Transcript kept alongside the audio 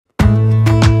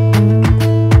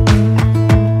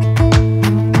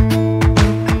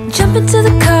into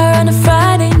the car on a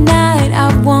Friday night.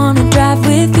 I wanna drive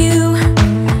with you.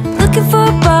 Looking for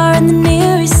a bar in the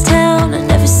nearest town. I've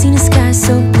never seen a sky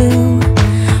so blue.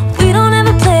 We don't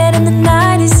ever play it and the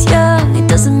night is young. It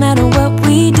doesn't matter what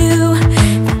we do.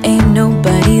 There ain't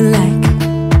nobody like,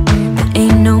 there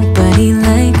ain't nobody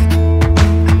like.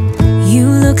 You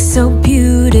look so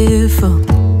beautiful,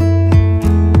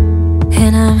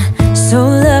 and I'm so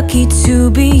lucky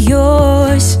to be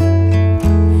yours.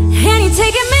 And you're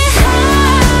taking me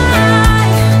high.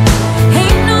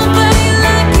 Ain't nobody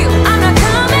like you. I'm not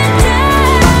coming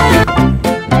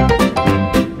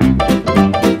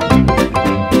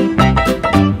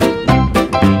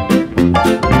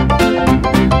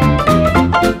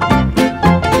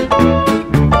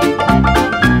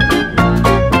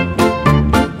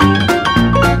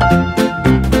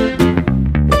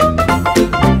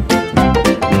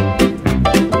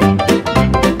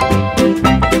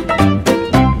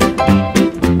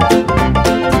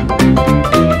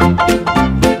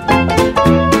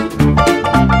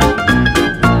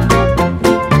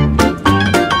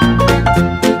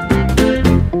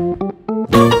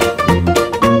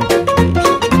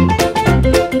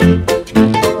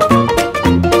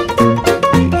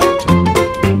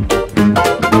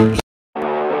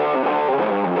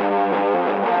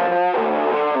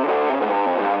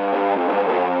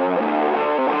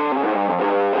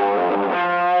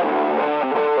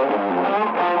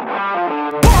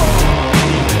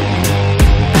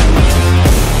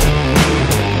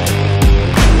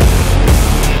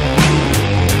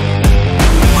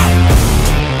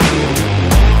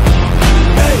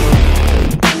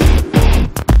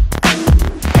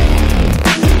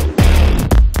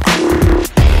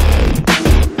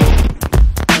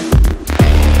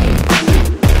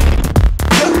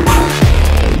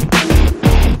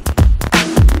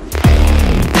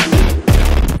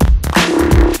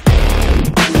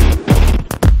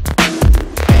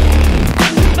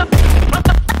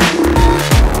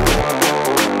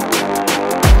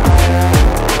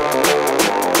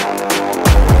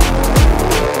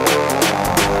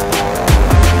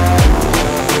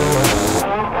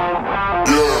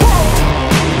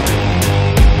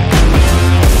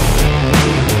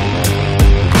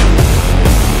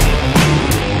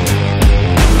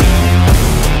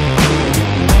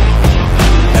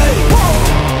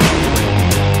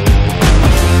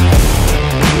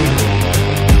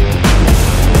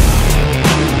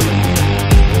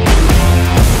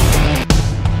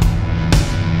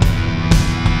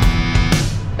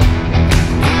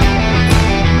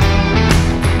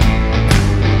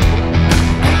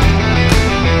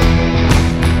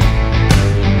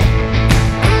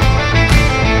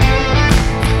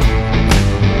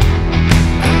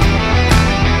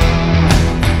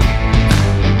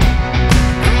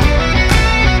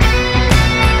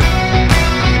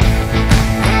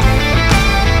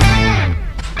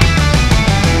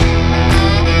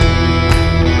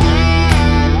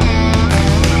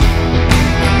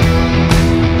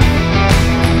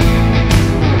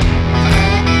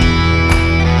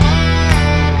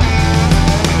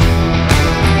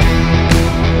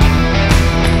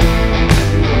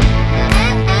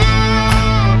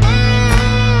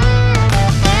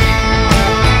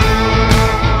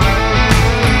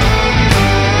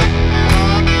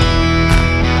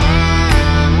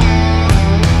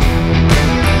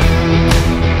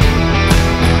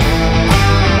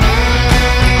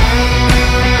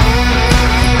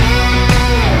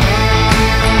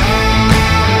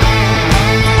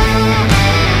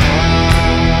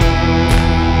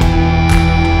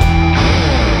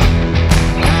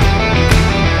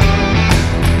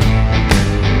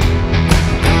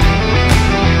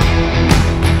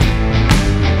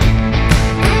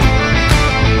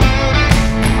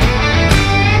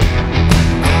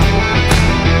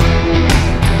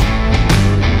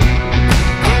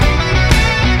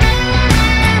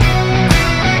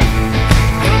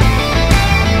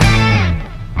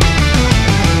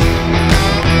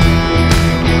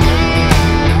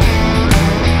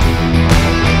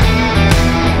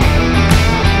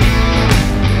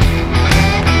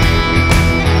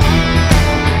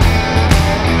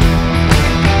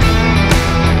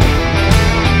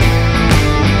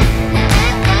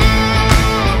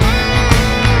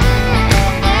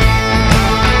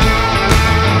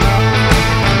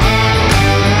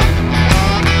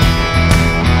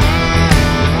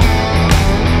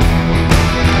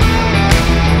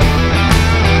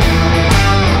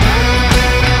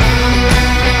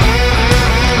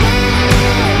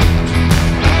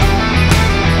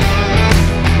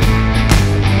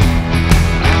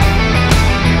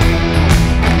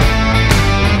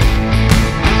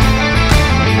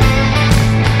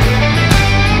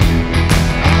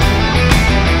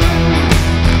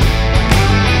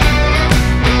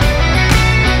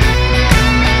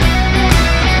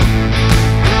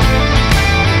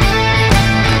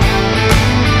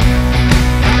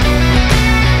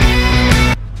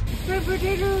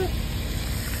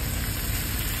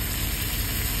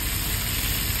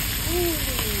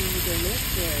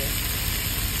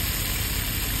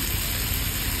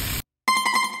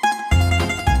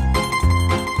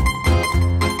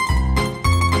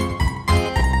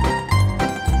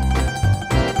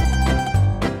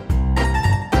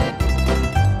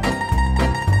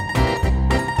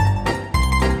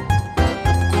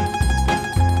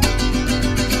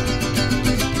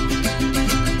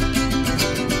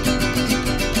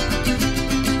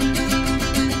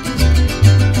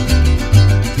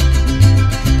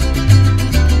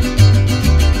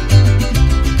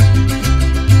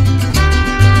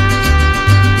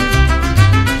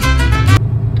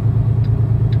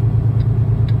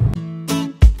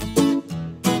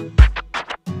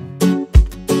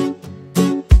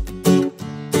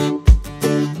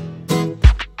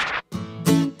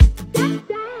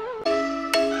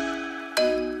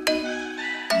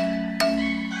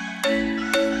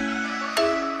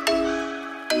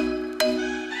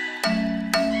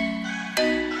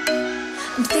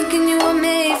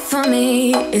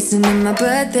isn't it my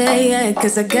birthday yet?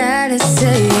 Cause I gotta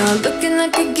say, you're looking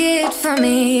like a gift for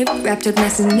me, wrapped up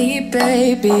nice and neat,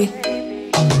 baby.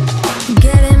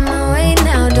 Get in my way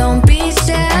now, don't be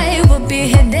shy. We'll be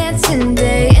here dancing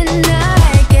day and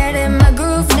night. Get in my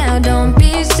groove now, don't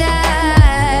be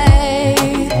shy.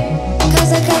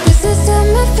 Cause I got this list of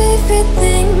my favorite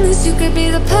things. You could be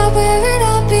the part where it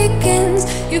all begins.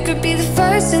 You could be the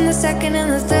first and the second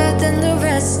and the third and the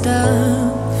rest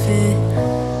of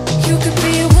it. You could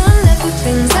be one of the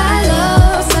things